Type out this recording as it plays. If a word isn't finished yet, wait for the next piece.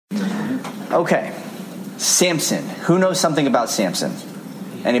Okay. Samson. Who knows something about Samson?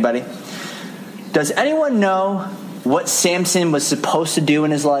 Anybody? Does anyone know what Samson was supposed to do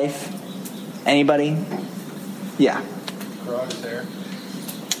in his life? Anybody? Yeah. Grow out his hair.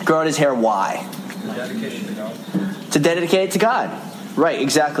 Grow out his hair. Why? Dedication to God. To dedicate it to God. Right,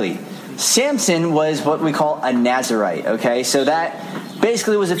 exactly. Samson was what we call a Nazirite, okay? So that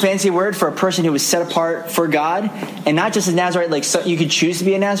basically was a fancy word for a person who was set apart for God. And not just a Nazirite, like so you could choose to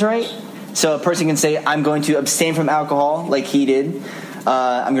be a Nazirite. So a person can say, I'm going to abstain from alcohol, like he did.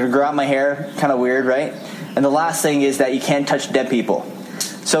 I'm going to grow out my hair. Kind of weird, right? And the last thing is that you can't touch dead people.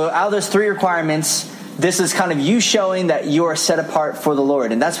 So out of those three requirements, this is kind of you showing that you are set apart for the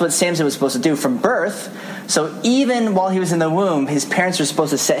Lord. And that's what Samson was supposed to do from birth. So even while he was in the womb, his parents were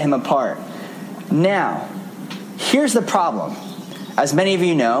supposed to set him apart. Now, here's the problem. As many of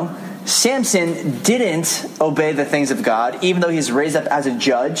you know, Samson didn't obey the things of God, even though he's raised up as a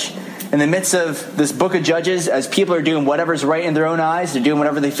judge. In the midst of this book of Judges, as people are doing whatever's right in their own eyes, they're doing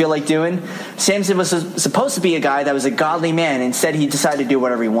whatever they feel like doing, Samson was supposed to be a guy that was a godly man. Instead, he decided to do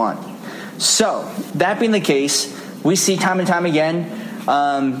whatever he wanted. So, that being the case, we see time and time again,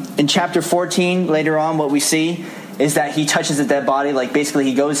 in chapter 14, later on, what we see is that he touches a dead body. Like, basically,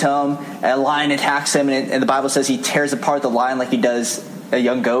 he goes home, and a lion attacks him, and the Bible says he tears apart the lion like he does a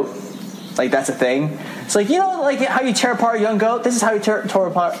young goat. Like, that's a thing. It's like, you know, like how you tear apart a young goat? This is how you tore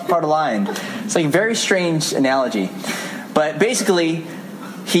apart a lion. It's like a very strange analogy. But basically,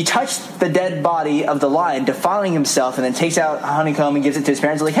 he touched the dead body of the lion, defiling himself, and then takes out a honeycomb and gives it to his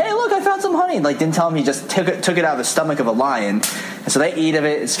parents. Like, hey, look, I found some honey. Like, didn't tell him he just took it out of the stomach of a lion. And so they eat of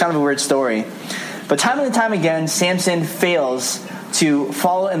it. It's kind of a weird story. But time and time again, Samson fails to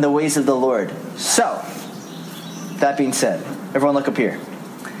follow in the ways of the Lord. So, that being said, everyone look up here.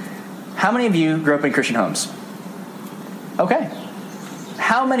 How many of you grew up in Christian homes? Okay.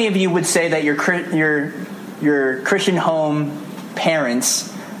 How many of you would say that your Christian home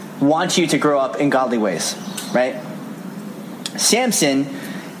parents want you to grow up in godly ways, right? Samson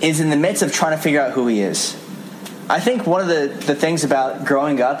is in the midst of trying to figure out who he is. I think one of the things about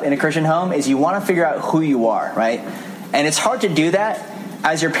growing up in a Christian home is you want to figure out who you are, right? And it's hard to do that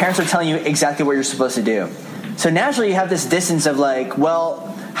as your parents are telling you exactly what you're supposed to do. So naturally you have this distance of like, well,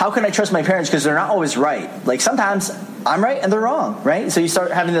 how can I trust my parents because they're not always right? Like sometimes I'm right and they're wrong, right? So you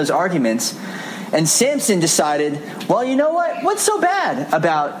start having those arguments. And Samson decided, well, you know what? What's so bad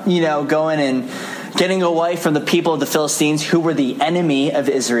about, going and getting a wife from the people of the Philistines who were the enemy of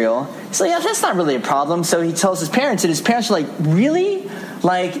Israel? He's like, yeah, that's not really a problem. So he tells his parents, and his parents are like, really?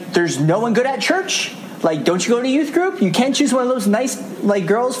 Like, there's no one good at church? Like, don't you go to youth group? You can't choose one of those nice,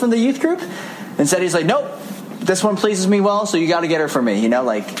 girls from the youth group? Instead, he's like, nope. This one pleases me well, so you got to get her for me.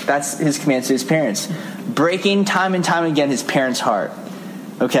 That's his command to his parents. Breaking time and time again his parents' heart.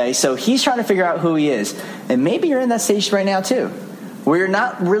 Okay, so he's trying to figure out who he is. And maybe you're in that stage right now too, where you're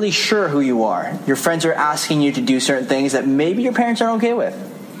not really sure who you are. Your friends are asking you to do certain things that maybe your parents aren't okay with.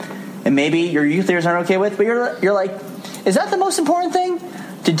 And maybe your youth leaders aren't okay with, but you're like, is that the most important thing?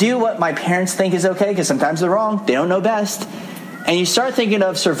 To do what my parents think is okay? Because sometimes they're wrong. They don't know best. And you start thinking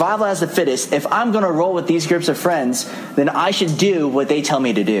of survival as the fittest. If I'm going to roll with these groups of friends, then I should do what they tell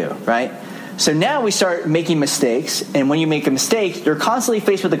me to do, right? So now we start making mistakes. And when you make a mistake, you're constantly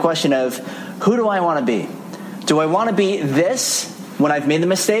faced with the question of, who do I want to be? Do I want to be this when I've made the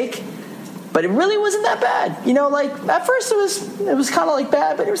mistake? But it really wasn't that bad. At first it was kind of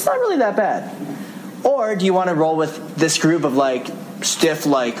bad, but it was not really that bad. Or do you want to roll with this group of stiff,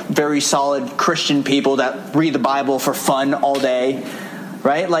 very solid Christian people that read the Bible for fun all day,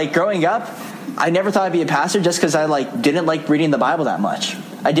 right? Growing up, I never thought I'd be a pastor just because I didn't like reading the Bible that much.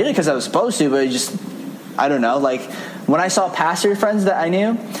 I did it because I was supposed to, but I don't know. When I saw pastor friends that I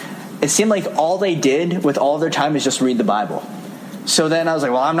knew, it seemed like all they did with all their time is just read the Bible. So then I was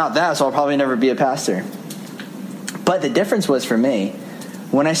like, well, I'm not that, so I'll probably never be a pastor. But the difference was for me,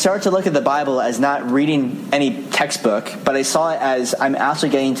 when I started to look at the Bible as not reading any textbook, but I saw it as I'm actually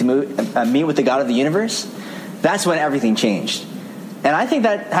getting to meet with the God of the universe, that's when everything changed. And I think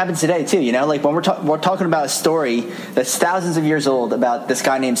that happens today too, when we're talking about a story that's thousands of years old about this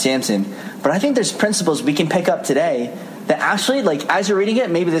guy named Samson. But I think there's principles we can pick up today that actually, as you're reading it,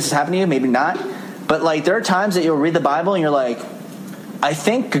 maybe this is happening to you, maybe not. But there are times that you'll read the Bible and you're like, I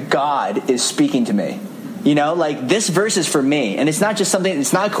think God is speaking to me. This verse is for me. And it's not just something,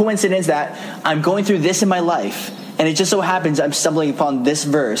 it's not a coincidence that I'm going through this in my life. And it just so happens I'm stumbling upon this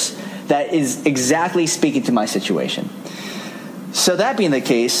verse that is exactly speaking to my situation. So that being the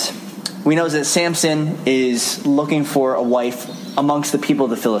case, we know that Samson is looking for a wife amongst the people of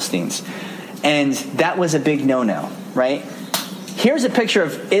the Philistines. And that was a big no-no, right? Here's a picture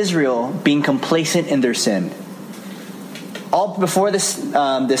of Israel being complacent in their sin. All before this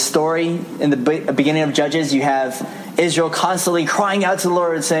story, in the beginning of Judges, you have Israel constantly crying out to the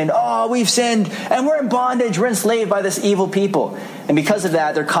Lord saying, oh, we've sinned and we're in bondage, we're enslaved by this evil people. And because of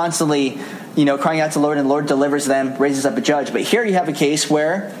that, they're constantly, crying out to the Lord, and the Lord delivers them, raises up a judge. But here you have a case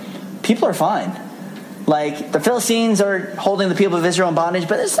where people are fine. Like, the Philistines are holding the people of Israel in bondage,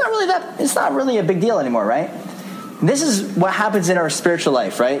 but it's not really a big deal anymore, right? And this is what happens in our spiritual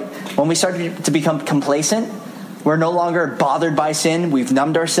life, right? When we start to become complacent, we're no longer bothered by sin. We've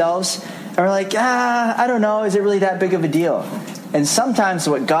numbed ourselves. And we're like, I don't know. Is it really that big of a deal? And sometimes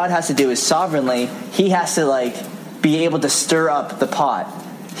what God has to do is sovereignly, he has to be able to stir up the pot.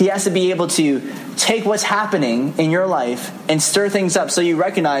 He has to be able to take what's happening in your life and stir things up so you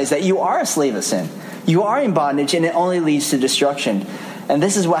recognize that you are a slave of sin. You are in bondage, and it only leads to destruction. And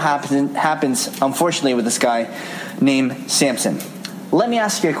this is what happens, unfortunately, with this guy named Samson. Let me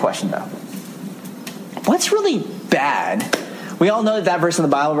ask you a question, though. What's really bad? We all know that verse in the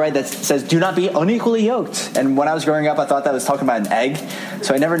Bible, right, that says, do not be unequally yoked. And when I was growing up, I thought that was talking about an egg.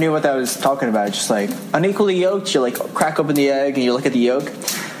 So I never knew what that was talking about. It's just like, unequally yoked, you crack open the egg and you look at the yolk.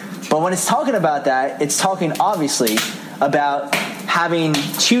 But when it's talking about that, it's talking, obviously, about having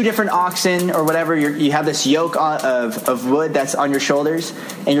two different oxen or whatever. You have this yoke of wood that's on your shoulders,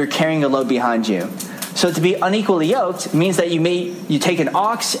 and you're carrying a load behind you. So to be unequally yoked means that you take an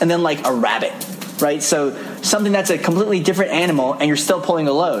ox and then a rabbit. Right? So something that's a completely different animal, and you're still pulling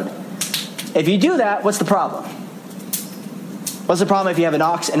a load. If you do that, what's the problem? What's the problem if you have an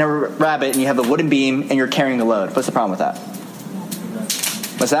ox and a rabbit and you have a wooden beam and you're carrying a load? What's the problem with that?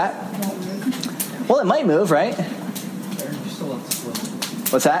 What's that? Well, it might move, right?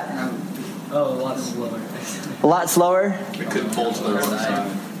 What's that? A lot slower. A lot slower? It could pull to the other side.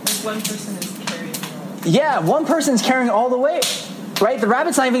 One person is carrying. Yeah, one person's carrying all the weight. Right? The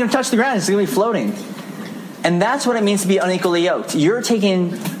rabbit's not even going to touch the ground. It's going to be floating. And that's what it means to be unequally yoked. You're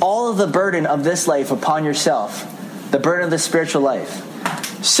taking all of the burden of this life upon yourself. The burden of the spiritual life.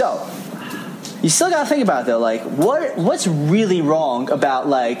 So, you still got to think about it, though. What's really wrong about,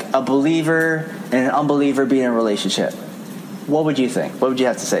 a believer and an unbeliever being in a relationship? What would you think? What would you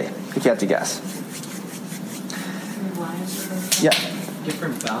have to say if you had to guess? Yeah.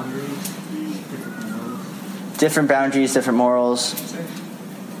 Different boundaries. Different boundaries, different morals.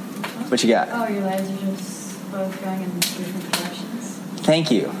 What you got? Oh, your lives are just both going in different directions. Thank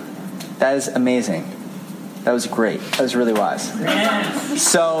you. That is amazing. That was great. That was really wise.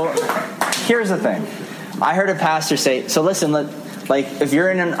 So, here's the thing. I heard a pastor say, so listen, if you're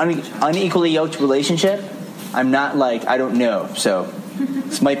in an unequally yoked relationship, I'm not I don't know, so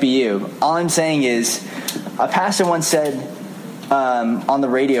this might be you. All I'm saying is, a pastor once said, on the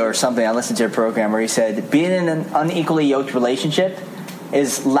radio or something, I listened to a program where he said, being in an unequally yoked relationship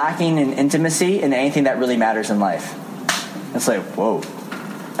is lacking in intimacy in anything that really matters in life. It's whoa,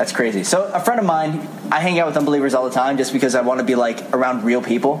 that's crazy. So a friend of mine, I hang out with unbelievers all the time just because I want to be around real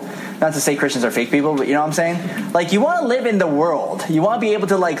people. Not to say Christians are fake people, but you know what I'm saying? You want to live in the world. You want to be able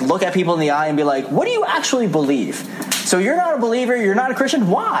to look at people in the eye and be what do you actually believe? So you're not a believer, you're not a Christian.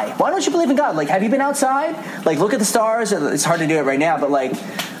 Why? Why don't you believe in God? Have you been outside? Look at the stars. It's hard to do it right now, but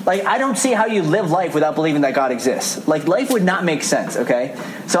I don't see how you live life without believing that God exists. Life would not make sense, okay?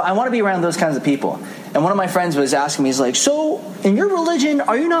 So I want to be around those kinds of people. And one of my friends was asking me, he's so in your religion,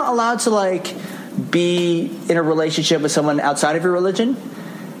 are you not allowed to be in a relationship with someone outside of your religion?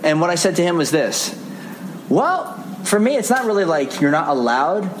 And what I said to him was this: well, for me, it's not really you're not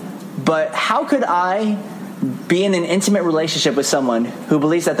allowed, but how could I be in an intimate relationship with someone who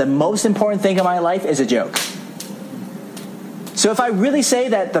believes that the most important thing in my life is a joke? So if I really say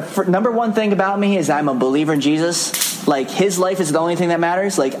that the number one thing about me is I'm a believer in Jesus, his life is the only thing that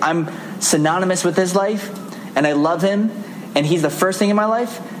matters, I'm synonymous with his life, and I love him, and he's the first thing in my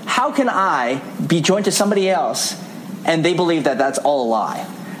life, how can I be joined to somebody else and they believe that that's all a lie?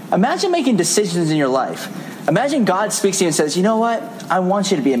 Imagine making decisions in your life. Imagine God speaks to you and says, you know what? I want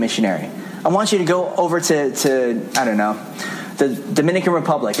you to be a missionary. I want you to go over to I don't know, the Dominican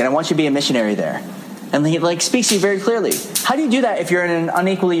Republic, and I want you to be a missionary there. And he speaks to you very clearly. How do you do that if you're in an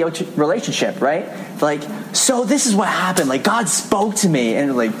unequally yoked relationship, right? So this is what happened. God spoke to me,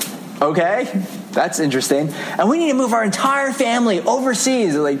 and okay, that's interesting. And we need to move our entire family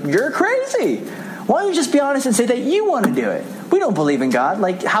overseas. You're crazy. Why don't you just be honest and say that you want to do it? We don't believe in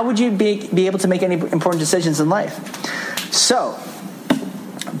God. How would you be able to make any important decisions in life? So,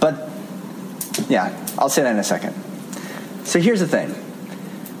 but yeah, I'll say that in a second. So here's the thing.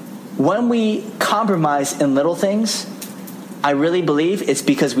 When we compromise in little things, I really believe it's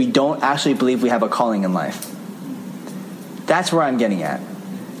because we don't actually believe we have a calling in life. That's where I'm getting at.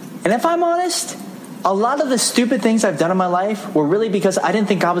 And if I'm honest, a lot of the stupid things I've done in my life were really because I didn't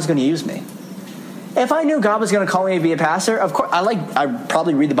think God was going to use me. If I knew God was going to call me to be a pastor, of course, I'd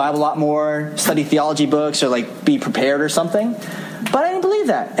probably read the Bible a lot more, study theology books, or like be prepared or something. But I didn't believe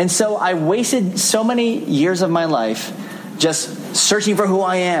that. And so I wasted so many years of my life just searching for who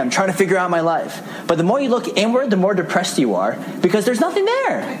I am, trying to figure out my life. But the more you look inward, the more depressed you are because there's nothing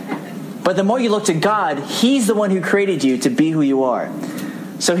there. But the more you look to God, He's the one who created you to be who you are.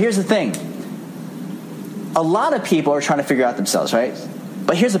 So here's the thing. A lot of people are trying to figure out themselves, right?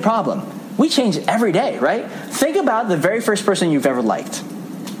 But here's the problem. We change every day, right? Think about the very first person you've ever liked.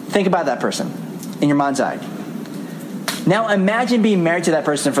 Think about that person in your mind's eye. Now imagine being married to that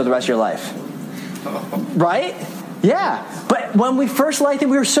person for the rest of your life. Right? Yeah. But when we first liked it,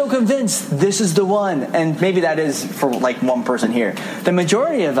 we were so convinced this is the one. And maybe that is for like one person here. The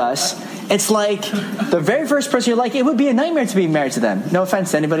majority of us, it's like the very first person you like, it would be a nightmare to be married to them. No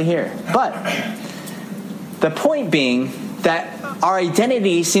offense to anybody here. But the point being that our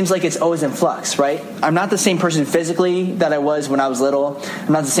identity seems like it's always in flux, right? I'm not the same person physically that I was when I was little.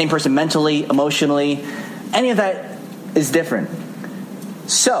 I'm not the same person mentally, emotionally. Any of that is different.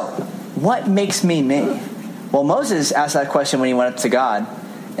 So, what makes me me? Well, Moses asked that question when he went up to God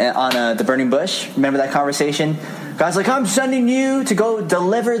on the burning bush. Remember that conversation? God's like, I'm sending you to go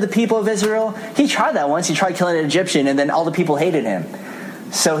deliver the people of Israel. He tried that once. He tried killing an Egyptian, and then all the people hated him.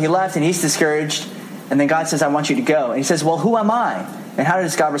 So he left, and he's discouraged. And then God says, I want you to go. And he says, well, who am I? And how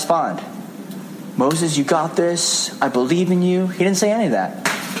does God respond? Moses, you got this. I believe in you. He didn't say any of that.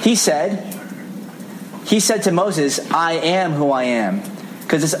 He said to Moses, I am who I am.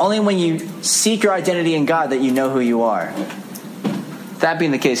 Because it's only when you seek your identity in God that you know who you are. That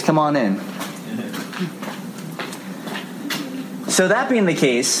being the case, come on in. So that being the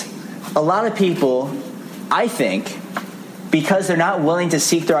case, a lot of people, I think, because they're not willing to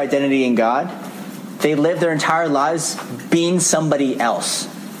seek their identity in God, they live their entire lives being somebody else.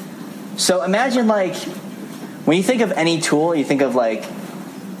 So imagine, like, when you think of any tool, you think of, like,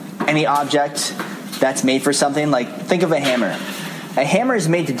 any object that's made for something. Like, think of a hammer. A hammer is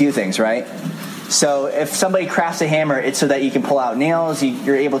made to do things, right? So if somebody crafts a hammer, it's so that you can pull out nails.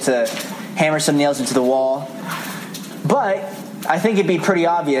 You're able to hammer some nails into the wall. But I think it'd be pretty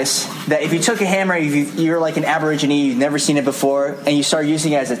obvious that if you took a hammer, you're like an Aborigine, you've never seen it before, and you start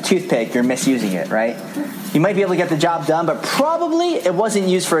using it as a toothpick, you're misusing it, right? You might be able to get the job done, but probably it wasn't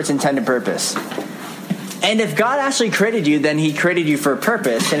used for its intended purpose. And if God actually created you, then He created you for a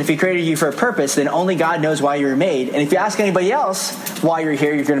purpose. And if He created you for a purpose, then only God knows why you were made. And if you ask anybody else why you're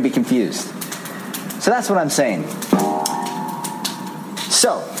here, you're going to be confused. So that's what I'm saying.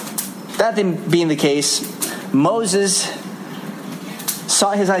 So, that being the case, Moses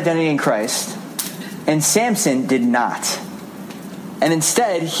sought his identity in Christ, and Samson did not. And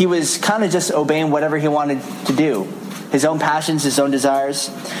instead, he was kind of just obeying whatever he wanted to do. His own passions, his own desires.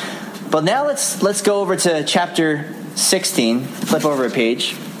 But now let's go over to chapter 16. Flip over a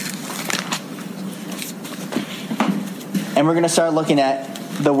page. And we're going to start looking at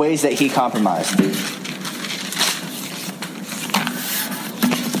the ways that he compromised.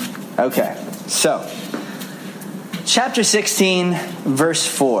 Okay, so chapter 16, verse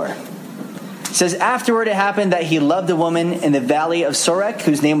 4. It says, afterward it happened that he loved a woman in the valley of Sorek,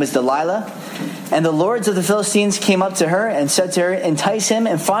 whose name was Delilah. And the lords of the Philistines came up to her and said to her, entice him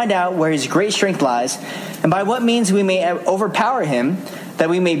and find out where his great strength lies, and by what means we may overpower him, that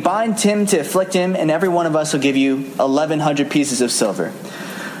we may bind him to afflict him, and every one of us will give you 1,100 pieces of silver.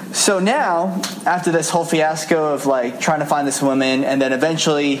 So now, after this whole fiasco of like trying to find this woman, and then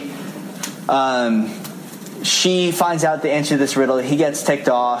eventually she finds out the answer to this riddle, he gets ticked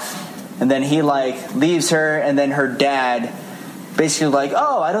off, and then he like leaves her, and then her dad basically like,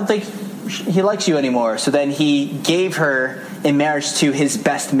 oh, I don't think he likes you anymore. So then he gave her in marriage to his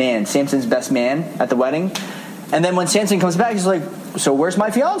best man, Samson's best man, at the wedding. And then when Samson comes back, he's like, so where's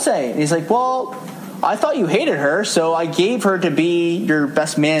my fiance? And he's like, well, I thought you hated her, so I gave her to be your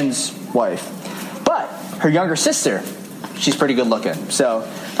best man's wife. But her younger sister, she's pretty good looking. So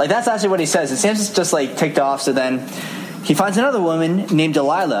like that's actually what he says. And Samson's just like ticked off. So then he finds another woman named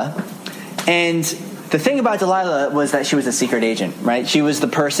Delilah. And the thing about Delilah was that she was a secret agent, right? She was the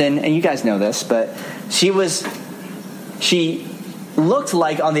person, and you guys know this, but she looked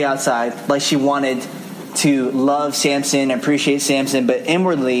like on the outside, like she wanted to love Samson, appreciate Samson, but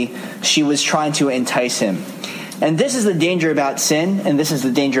inwardly she was trying to entice him. And this is the danger about sin, and this is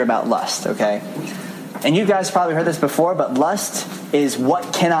the danger about lust, okay? And you guys probably heard this before, but lust is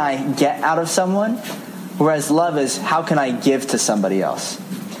what can I get out of someone, whereas love is how can I give to somebody else.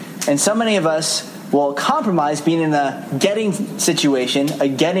 And so many of us Well, compromise being in a getting situation, a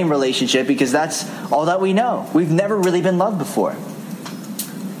getting relationship, because that's all that we know. We've never really been loved before.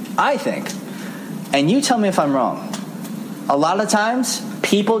 I think, and you tell me if I'm wrong, a lot of times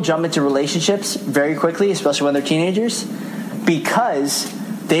people jump into relationships very quickly, especially when they're teenagers, because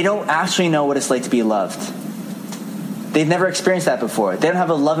they don't actually know what it's like to be loved. They've never experienced that before. They don't have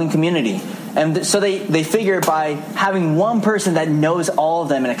a loving community. And so they figure by having one person that knows all of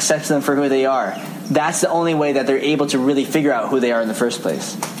them and accepts them for who they are, that's the only way that they're able to really figure out who they are in the first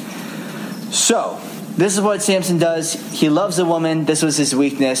place. So, this is what Samson does. He loves a woman. This was his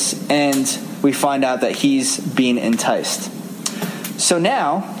weakness. And we find out that he's being enticed. So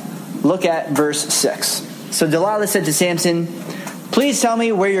now, look at verse 6. So Delilah said to Samson, "Please tell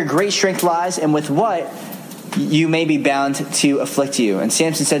me where your great strength lies and with what you may be bound to afflict you." And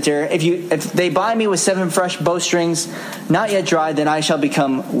Samson said to her, if they bind me with 7 fresh bowstrings, not yet dried, then I shall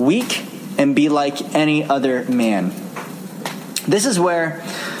become weak and be like any other man. This is where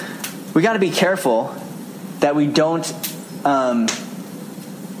we got to be careful that we don't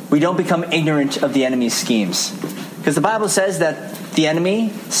become ignorant of the enemy's schemes. Because the Bible says that the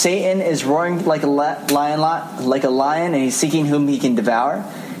enemy, Satan, is roaring like a lion, and he's seeking whom he can devour.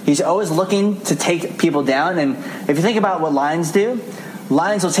 He's always looking to take people down. And if you think about what lions do,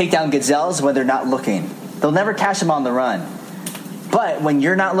 lions will take down gazelles when they're not looking. They'll never catch them on the run. But when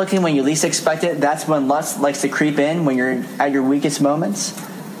you're not looking, when you least expect it, that's when lust likes to creep in, when you're at your weakest moments.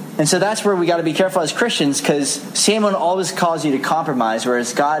 And so that's where we got to be careful as Christians, because Satan will always cause you to compromise,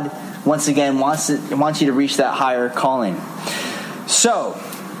 whereas God, once again, wants you to reach that higher calling. So,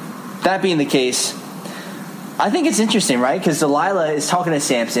 that being the case, I think it's interesting, right? Because Delilah is talking to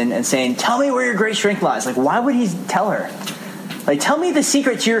Samson and saying, "Tell me where your great strength lies." Like, why would he tell her? Like, tell me the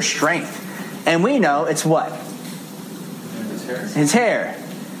secret to your strength. And we know it's what? His hair.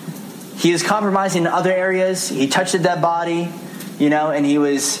 He is compromising in other areas. He touched a dead body, and he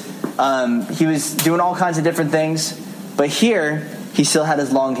was doing all kinds of different things. But here, he still had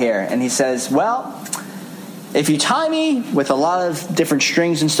his long hair. And he says, "Well, if you tie me with a lot of different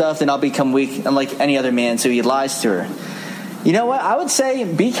strings and stuff, then I'll become weak unlike any other man." So he lies to her. You know what? I would say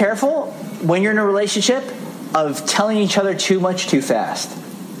be careful when you're in a relationship of telling each other too much too fast.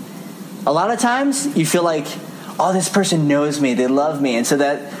 A lot of times you feel like, oh, this person knows me, they love me. And so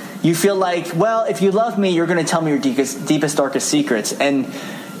that you feel like, well, if you love me, you're going to tell me your deepest, darkest secrets. And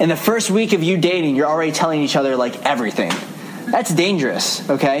in the first week of you dating, you're already telling each other like everything. That's dangerous,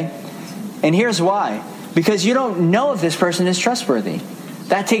 okay? And here's why. Because you don't know if this person is trustworthy.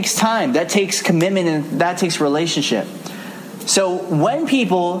 That takes time. That takes commitment. And that takes relationship. So when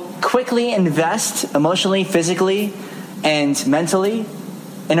people quickly invest emotionally, physically, and mentally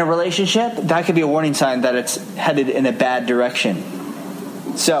in a relationship, that could be a warning sign that it's headed in a bad direction.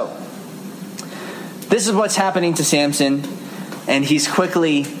 So this is what's happening to Samson. And he's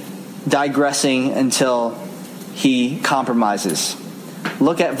quickly digressing until he compromises.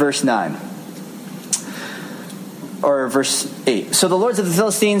 Look at verse 9. Or verse 8. So the lords of the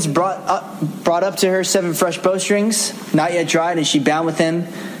Philistines brought up to her 7 fresh bowstrings, not yet dried, and she bound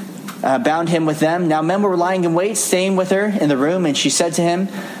him with them. Now men were lying in wait, staying with her in the room, and she said to him,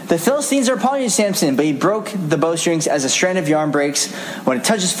 "The Philistines are upon you, Samson." But he broke the bowstrings as a strand of yarn breaks when it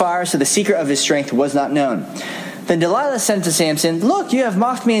touches fire, so the secret of his strength was not known. Then Delilah said to Samson, "Look, you have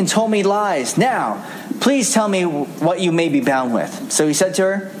mocked me and told me lies. Now, please tell me what you may be bound with." So he said to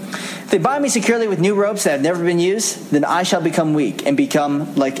her, "If they bind me securely with new ropes that have never been used, then I shall become weak and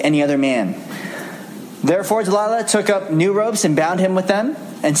become like any other man." Therefore Delilah took up new ropes and bound him with them,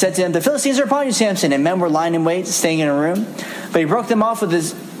 and said to him, "The Philistines are upon you, Samson." And men were lying in wait, staying in a room. But he broke them off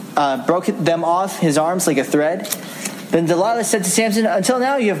his arms like a thread. Then Delilah said to Samson, "Until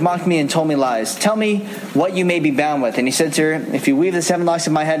now you have mocked me and told me lies. Tell me what you may be bound with." And he said to her, "If you weave the 7 locks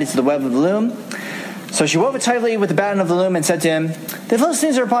of my head into the web of the loom." So she wove it tightly with the batten of the loom and said to him, "The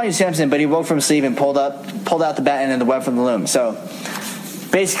Philistines are upon you, Samson." But he woke from sleep and pulled out the batten and the web from the loom. So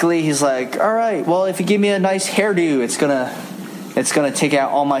basically he's like, "All right, well, if you give me a nice hairdo, it's gonna take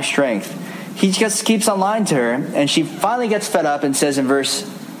out all my strength." He just keeps on lying to her, and she finally gets fed up and says in verse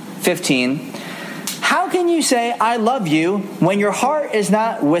 15, "How can you say I love you when your heart is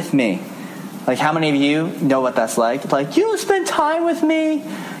not with me?" Like, how many of you know what that's like? Like, you don't spend time with me.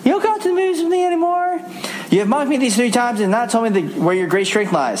 You don't go to the movies with me anymore. You have mocked me these 3 times and not told me where your great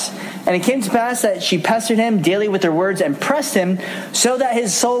strength lies. And it came to pass that she pestered him daily with her words and pressed him so that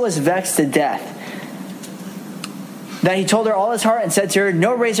his soul was vexed to death. That he told her all his heart and said to her,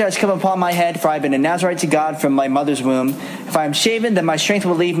 "No razor has come upon my head, for I have been a Nazarite to God from my mother's womb. If I am shaven, then my strength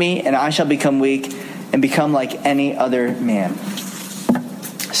will leave me, and I shall become weak and become like any other man."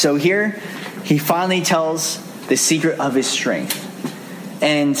 So here he finally tells the secret of his strength.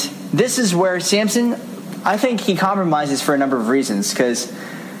 And this is where Samson, I think he compromises for a number of reasons, because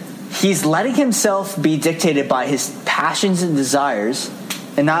he's letting himself be dictated by his passions and desires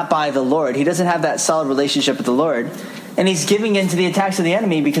and not by the Lord. He doesn't have that solid relationship with the Lord. And he's giving in to the attacks of the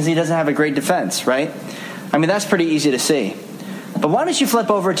enemy because he doesn't have a great defense, right? I mean, that's pretty easy to see. But why don't you flip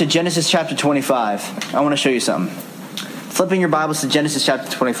over to Genesis chapter 25? I want to show you something. Flipping your Bibles to Genesis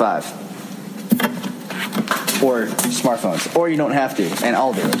chapter 25. Or smartphones. Or you don't have to, and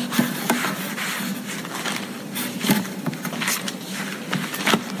I'll do it.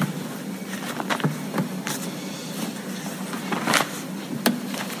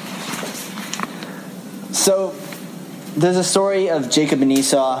 So, there's a story of Jacob and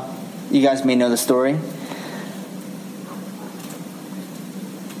Esau. You guys may know the story.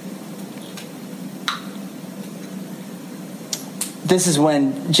 This is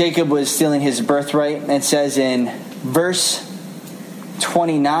when Jacob was stealing his birthright. It says in verse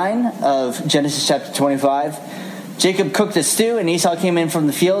 29 of Genesis chapter 25, Jacob cooked a stew, and Esau came in from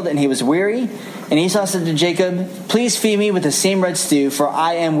the field, and he was weary. And Esau said to Jacob, "Please feed me with the same red stew, for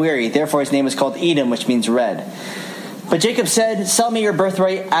I am weary." Therefore his name is called Edom, which means red. But Jacob said, "Sell me your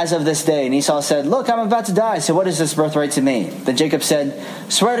birthright as of this day." And Esau said, "Look, I'm about to die, so what is this birthright to me?" Then Jacob said,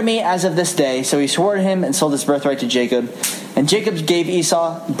 "Swear to me as of this day." So he swore to him and sold his birthright to Jacob. And Jacob gave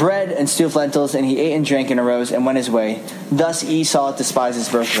Esau bread and stew of lentils, and he ate and drank and arose and went his way. Thus Esau despised his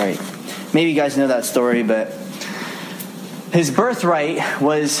birthright. Maybe you guys know that story, but his birthright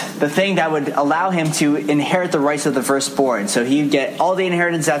was the thing that would allow him to inherit the rights of the firstborn. So he'd get all the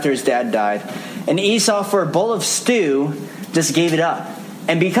inheritance after his dad died. And Esau, for a bowl of stew, just gave it up.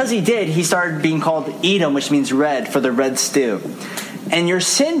 And because he did, he started being called Edom, which means red, for the red stew. And your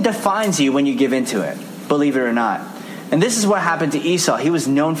sin defines you when you give into it, believe it or not. And this is what happened to Esau. He was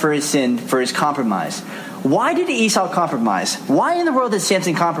known for his sin, for his compromise. Why did Esau compromise? Why in the world did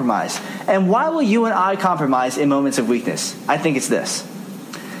Samson compromise? And why will you and I compromise in moments of weakness? I think it's this.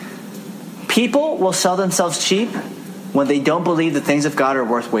 People will sell themselves cheap when they don't believe the things of God are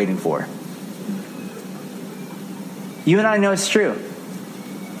worth waiting for. You and I know it's true.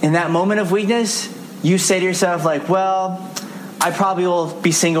 In that moment of weakness, you say to yourself, like, well, I probably will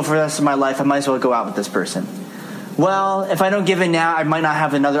be single for the rest of my life. I might as well go out with this person. Well, if I don't give in now, I might not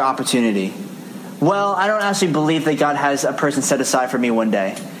have another opportunity. Well, I don't actually believe that God has a person set aside for me one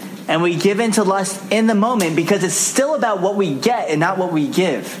day. And we give in to lust in the moment because it's still about what we get and not what we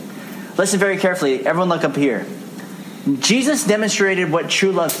give. Listen very carefully. Everyone look up here. Jesus demonstrated what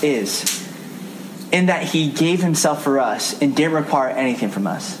true love is in that he gave himself for us and didn't require anything from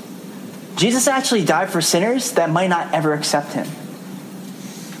us. Jesus actually died for sinners that might not ever accept him.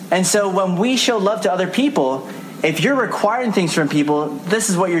 And so when we show love to other people, if you're requiring things from people, this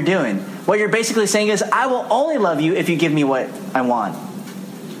is what you're doing. What you're basically saying is, I will only love you if you give me what I want.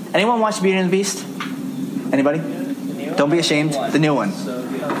 Anyone watch Beauty and the Beast? Anybody? Don't be ashamed. The new one.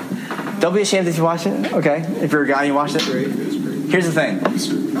 Don't be ashamed if you watch it. Okay. If you're a guy and you watched it. Here's the thing.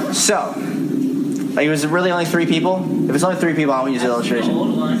 So, like, it was really only 3 people? If it's only 3 people, I won't use the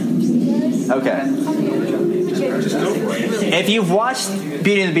illustration. Okay. If you've watched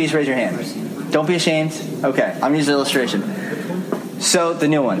Beauty and the Beast, raise your hand. Don't be ashamed. Okay. I'm using the illustration. So, the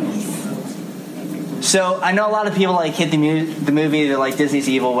new one. So, I know a lot of people like hit the movie, they're like, Disney's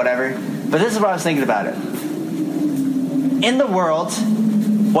evil, whatever. But this is what I was thinking about it. In the world,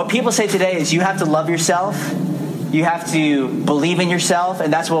 what people say today is you have to love yourself, you have to believe in yourself,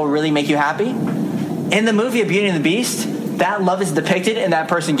 and that's what will really make you happy. In the movie of Beauty and the Beast, that love is depicted in that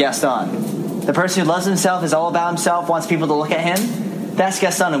person Gaston. The person who loves himself, is all about himself, wants people to look at him. That's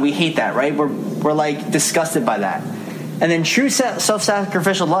Gaston, and we hate that, right? We're like disgusted by that. And then true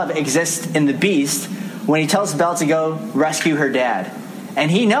self-sacrificial love exists in the Beast when he tells Belle to go rescue her dad. And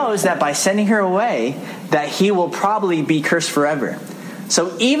he knows that by sending her away, that he will probably be cursed forever.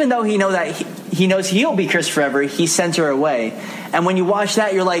 So even though he knows he'll be cursed forever, he sends her away. And when you watch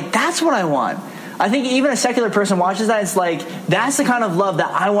that, you're like, that's what I want. I think even a secular person watches that, it's like, that's the kind of love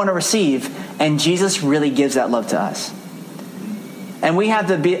that I want to receive. And Jesus really gives that love to us. And we have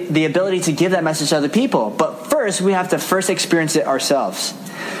the ability to give that message to other people. But first, we have to first experience it ourselves.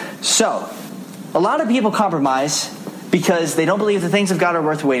 So, a lot of people compromise because they don't believe the things of God are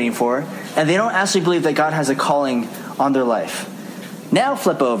worth waiting for. And they don't actually believe that God has a calling on their life. Now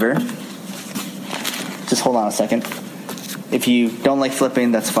flip over. Just hold on a second. If you don't like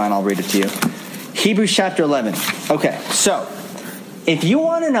flipping, that's fine. I'll read it to you. Hebrews chapter 11. Okay, so if you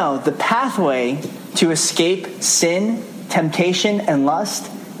want to know the pathway to escape sin, temptation, and lust,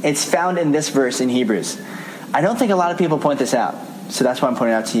 it's found in this verse in Hebrews. I don't think a lot of people point this out. So that's why I'm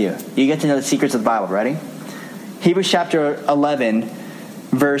pointing out to you. You get to know the secrets of the Bible. Ready? Hebrews chapter 11,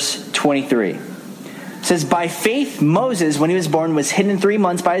 verse 23. It says, by faith, Moses, when he was born, was hidden 3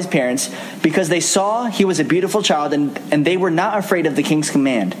 months by his parents because they saw he was a beautiful child and they were not afraid of the king's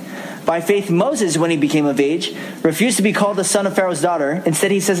command. By faith, Moses, when he became of age, refused to be called the son of Pharaoh's daughter.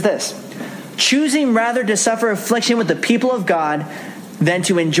 Instead, he says this, choosing rather to suffer affliction with the people of God than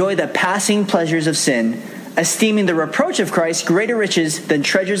to enjoy the passing pleasures of sin, esteeming the reproach of Christ greater riches than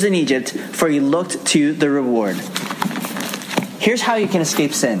treasures in Egypt, for he looked to the reward. Here's how you can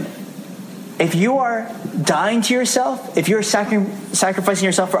escape sin. If you are dying to yourself, if you're sacrificing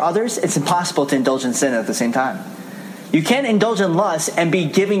yourself for others, it's impossible to indulge in sin at the same time. You can't indulge in lust and be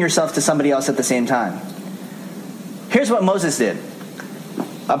giving yourself to somebody else at the same time. Here's what Moses did.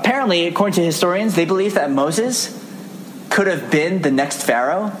 Apparently, according to historians, they believe that Moses could have been the next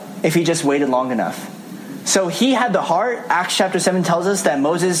Pharaoh if he just waited long enough. So he had the heart. Acts chapter 7 tells us that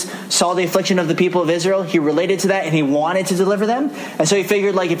Moses saw the affliction of the people of Israel. He related to that and he wanted to deliver them. And so he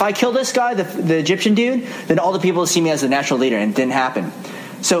figured, like, if I kill this guy, the Egyptian dude, then all the people will see me as the natural leader, and it didn't happen.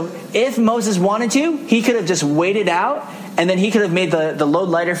 So if Moses wanted to, he could have just waited out, and then he could have made the load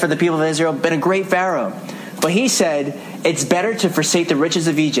lighter for the people of Israel, been a great Pharaoh. But he said, it's better to forsake the riches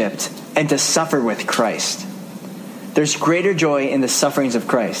of Egypt and to suffer with Christ. There's greater joy in the sufferings of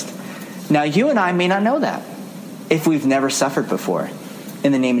Christ. Now, you and I may not know that if we've never suffered before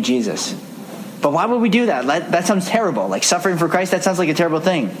in the name of Jesus. But why would we do that? That sounds terrible. Like suffering for Christ, that sounds like a terrible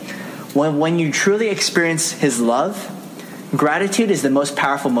thing. When you truly experience his love, gratitude is the most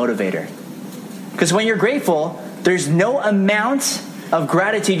powerful motivator. Because when you're grateful, there's no amount of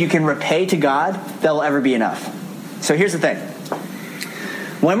gratitude you can repay to God that will ever be enough. So here's the thing.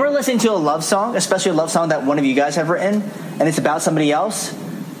 When we're listening to a love song, especially a love song that one of you guys have written, and it's about somebody else,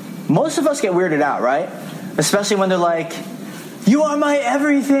 most of us get weirded out, right? Especially when they're like, you are my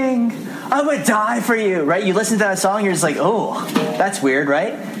everything. I would die for you, right? You listen to that song, you're just like, oh, that's weird,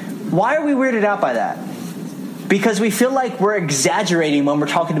 right? Why are we weirded out by that? Because we feel like we're exaggerating when we're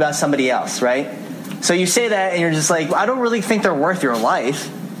talking about somebody else, right? So you say that and you're just like, I don't really think they're worth your life.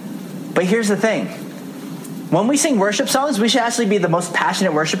 But here's the thing. When we sing worship songs, we should actually be the most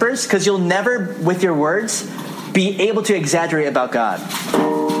passionate worshipers, because you'll never, with your words, be able to exaggerate about God.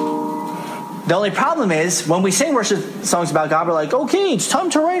 The only problem is, when we sing worship songs about God, we're like, okay, it's time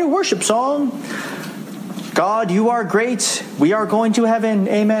to write a worship song. God, you are great. We are going to heaven.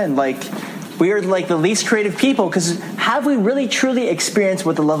 Amen. Like, we are like the least creative people, because have we really truly experienced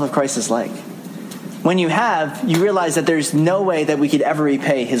what the love of Christ is like? When you have, you realize that there's no way that we could ever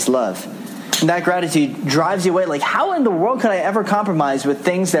repay his love. And that gratitude drives you away. Like, how in the world could I ever compromise with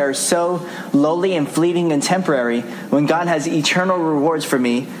things that are so lowly and fleeting and temporary when God has eternal rewards for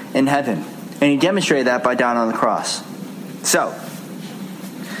me in heaven? And he demonstrated that by dying on the cross. So,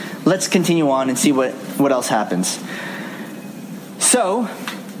 let's continue on and see what else happens. So,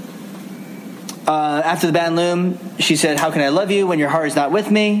 after the band loom, she said, how can I love you when your heart is not with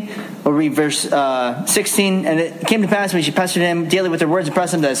me? We'll read verse 16. And it came to pass when she pestered him daily with her words and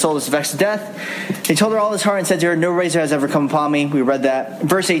pressed him that his soul was vexed to death. He told her all his heart and said to her, no razor has ever come upon me. We read that.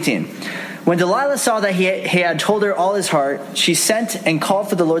 Verse 18. When Delilah saw that he had told her all his heart, she sent and called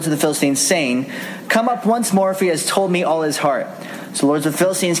for the lords of the Philistines, saying, come up once more, for he has told me all his heart. So the lords of the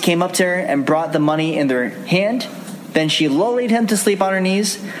Philistines came up to her and brought the money in their hand. Then she lulled him to sleep on her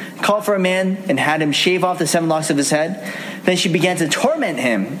knees, called for a man, and had him shave off the 7 locks of his head. Then she began to torment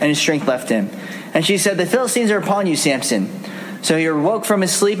him, and his strength left him. And she said, the Philistines are upon you, Samson. So he awoke from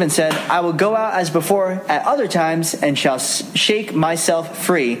his sleep and said, I will go out as before at other times, and shall shake myself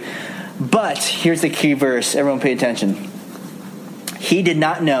free. But, here's the key verse, everyone pay attention. He did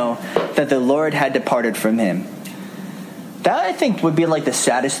not know that the Lord had departed from him. That, I think, would be like the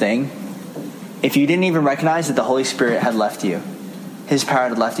saddest thing, if you didn't even recognize that the Holy Spirit had left you. His power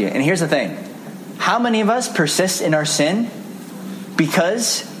had left you. And here's the thing. How many of us persist in our sin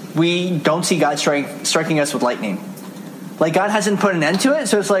because we don't see God striking us with lightning? Like, God hasn't put an end to it,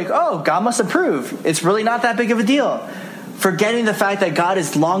 so it's like, oh, God must approve. It's really not that big of a deal. Forgetting the fact that God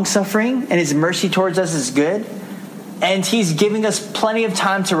is long-suffering and his mercy towards us is good, and he's giving us plenty of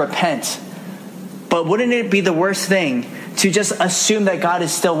time to repent. But wouldn't it be the worst thing to just assume that God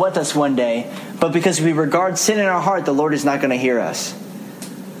is still with us one day, but because we regard sin in our heart, the Lord is not going to hear us?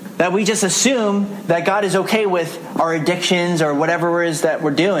 That we just assume that God is okay with our addictions or whatever it is that we're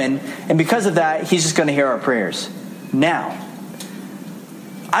doing, and because of that, he's just going to hear our prayers. Now,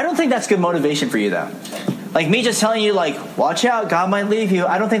 I don't think that's good motivation for you, though. Like me just telling you, like, watch out, God might leave you.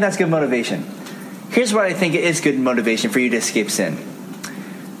 I don't think that's good motivation. Here's what I think is good motivation for you to escape sin.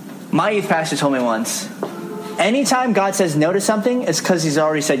 My youth pastor told me once, anytime God says no to something, it's because he's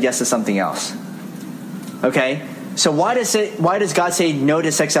already said yes to something else. Okay? So why does God say no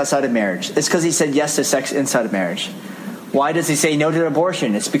to sex outside of marriage? It's because he said yes to sex inside of marriage. Why does he say no to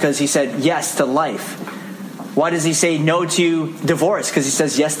abortion? It's because he said yes to life. Why does he say no to divorce? Because he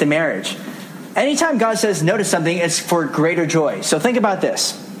says yes to marriage. Anytime God says no to something, it's for greater joy. So think about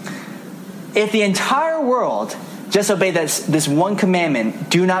this. If the entire world just obeyed this one commandment,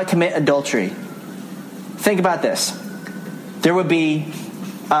 do not commit adultery. Think about this. There would be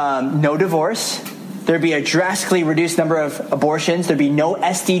no divorce. There would be a drastically reduced number of abortions. There would be no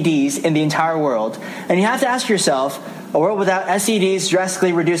STDs in the entire world. And you have to ask yourself, a world without STDs,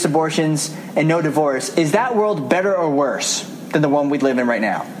 drastically reduced abortions, and no divorce, is that world better or worse than the one we live in right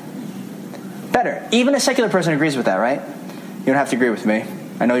now? Better. Even a secular person agrees with that, right? You don't have to agree with me.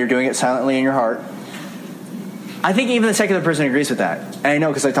 I know you're doing it silently in your heart. I think even the secular person agrees with that. And I know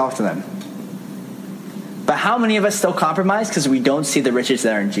because I talk to them. But how many of us still compromise because we don't see the riches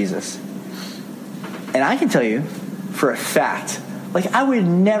that are in Jesus? And I can tell you for a fact, I would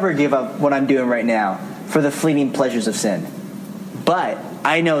never give up what I'm doing right now for the fleeting pleasures of sin. But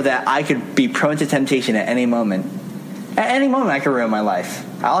I know that I could be prone to temptation at any moment. At any moment I could ruin my life.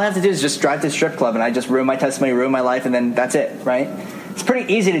 All I have to do is just drive to a strip club and I just ruin my testimony, ruin my life, and then that's it, right? It's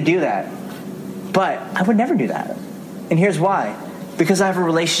pretty easy to do that. But I would never do that. And here's why. Because I have a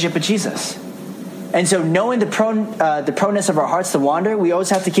relationship with Jesus. And so knowing the proneness of our hearts to wander, we always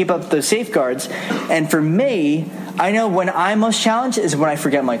have to keep up those safeguards. And for me, I know when I'm most challenged is when I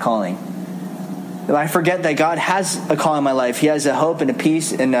forget my calling. When I forget that God has a call in my life. He has a hope and a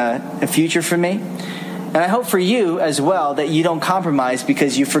peace and a future for me. And I hope for you as well that you don't compromise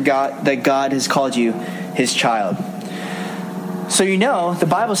because you forgot that God has called you his child. So the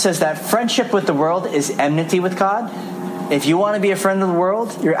Bible says that friendship with the world is enmity with God. If you want to be a friend of the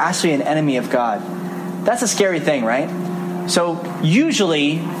world, you're actually an enemy of God. That's a scary thing, right? So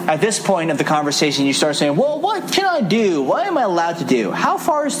usually at this point of the conversation, you start saying, well, what can I do? What am I allowed to do? How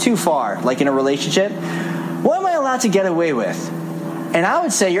far is too far? Like in a relationship, what am I allowed to get away with? And I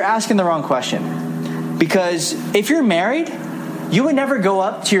would say you're asking the wrong question. Because if you're married, you would never go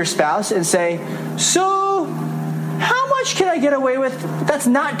up to your spouse and say, so how much can I get away with? That's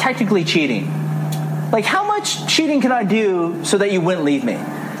not technically cheating. How much cheating can I do so that you wouldn't leave me?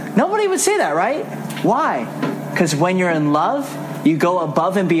 Nobody would say that, right? Why? Because when you're in love, you go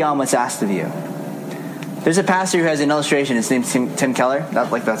above and beyond what's asked of you. There's a pastor who has an illustration. His name's Tim Keller.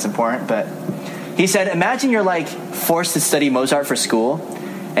 Not like that's important, but he said, imagine you're forced to study Mozart for school,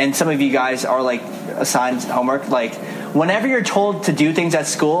 and some of you guys are assigned homework. Whenever you're told to do things at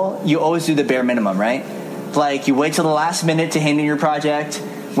school, you always do the bare minimum, right? You wait till the last minute to hand in your project.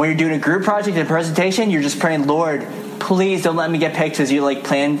 When you're doing a group project and a presentation, you're just praying, Lord, please don't let me get picked as you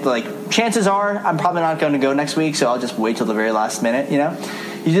planned. Chances are I'm probably not going to go next week, so I'll just wait till the very last minute,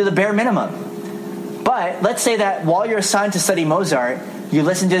 You do the bare minimum. But let's say that while you're assigned to study Mozart, you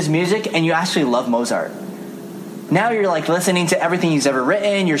listen to his music and you actually love Mozart. Now you're listening to everything he's ever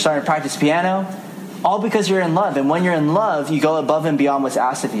written. You're starting to practice piano, all because you're in love. And when you're in love, you go above and beyond what's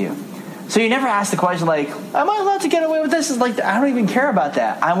asked of you. So you never ask the question am I allowed to get away with this? It's I don't even care about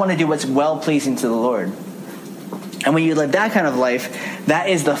that. I want to do what's well-pleasing to the Lord. And when you live that kind of life, that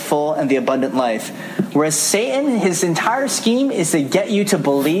is the full and the abundant life. Whereas Satan, his entire scheme is to get you to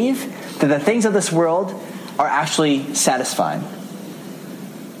believe that the things of this world are actually satisfying.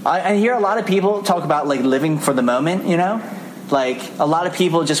 I hear a lot of people talk about living for the moment, a lot of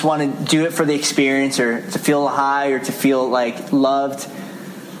people just want to do it for the experience or to feel high or to feel loved.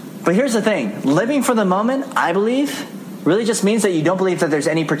 But here's the thing. Living for the moment, I believe, really just means that you don't believe that there's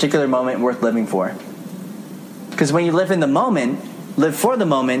any particular moment worth living for. Because when you live in the moment, live for the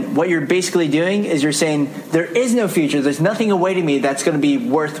moment, what you're basically doing is you're saying, there is no future. There's nothing awaiting me that's going to be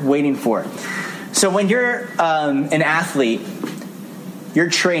worth waiting for. So when you're an athlete, you're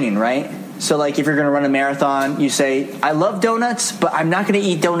training, right? So if you're going to run a marathon, you say, I love donuts, but I'm not going to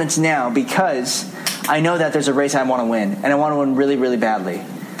eat donuts now because I know that there's a race I want to win, and I want to win really, really badly.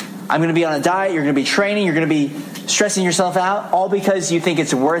 I'm going to be on a diet, you're going to be training, you're going to be stressing yourself out, all because you think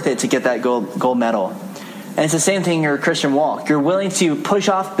it's worth it to get that gold medal. And it's the same thing in your Christian walk. You're willing to push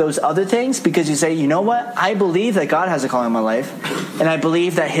off those other things because you say, you know what? I believe that God has a call in my life, and I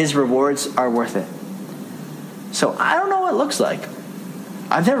believe that his rewards are worth it. So I don't know what it looks like.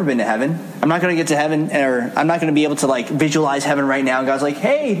 I've never been to heaven. I'm not going to get to heaven, or I'm not going to be able to visualize heaven right now. And God's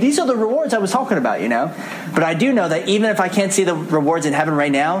hey, these are the rewards I was talking about, But I do know that even if I can't see the rewards in heaven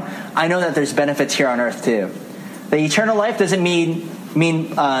right now, I know that there's benefits here on earth too. The eternal life doesn't mean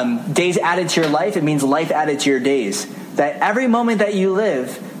days added to your life. It means life added to your days. That every moment that you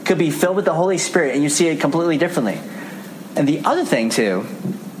live could be filled with the Holy Spirit and you see it completely differently. And the other thing too,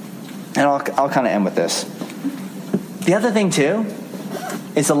 and I'll kind of end with this. The other thing too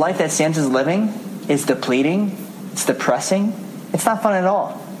is the life that Samson's living is depleting, it's depressing, it's not fun at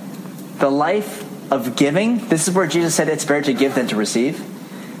all. The life of giving, this is where Jesus said it's better to give than to receive.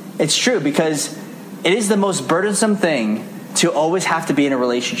 It's true, because it is the most burdensome thing to always have to be in a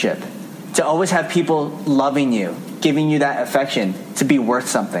relationship, to always have people loving you, giving you that affection, to be worth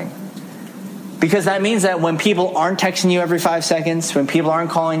something. Because that means that when people aren't texting you every 5 seconds, when people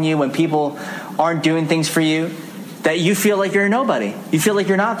aren't calling you, when people aren't doing things for you, that you feel like you're a nobody. You feel like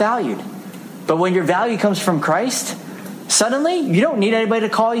you're not valued. But when your value comes from Christ, suddenly you don't need anybody to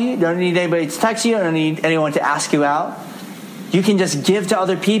call you, you don't need anybody to text you, you don't need anyone to ask you out. You can just give to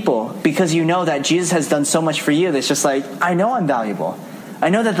other people because you know that Jesus has done so much for you. That's just like, I know I'm valuable. I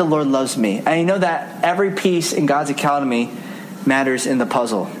know that the Lord loves me. I know that every piece in God's economy matters in the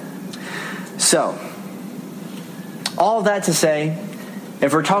puzzle. So, all of that to say,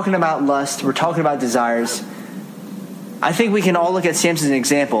 if we're talking about lust, we're talking about desires, I think we can all look at Samson as an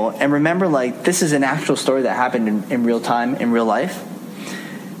example and remember, like, this is an actual story that happened in real time, in real life.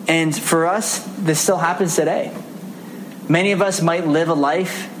 And for us, this still happens today. Many of us might live a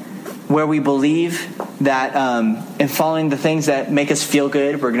life where we believe that in following the things that make us feel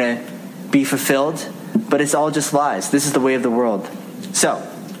good, we're going to be fulfilled. But it's all just lies. This is the way of the world. So,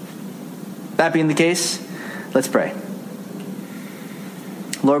 that being the case, let's pray.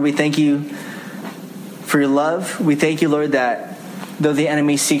 Lord, we thank you for your love. We thank you, Lord, that though the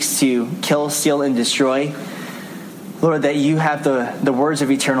enemy seeks to kill, steal, and destroy, Lord, that you have the words of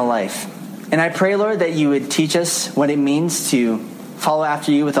eternal life. And I pray, Lord, that you would teach us what it means to follow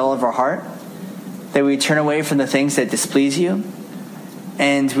after you with all of our heart, that we turn away from the things that displease you.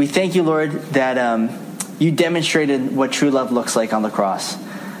 And we thank you, Lord, that you demonstrated what true love looks like on the cross.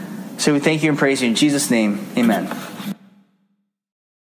 So we thank you and praise you in Jesus' name. Amen.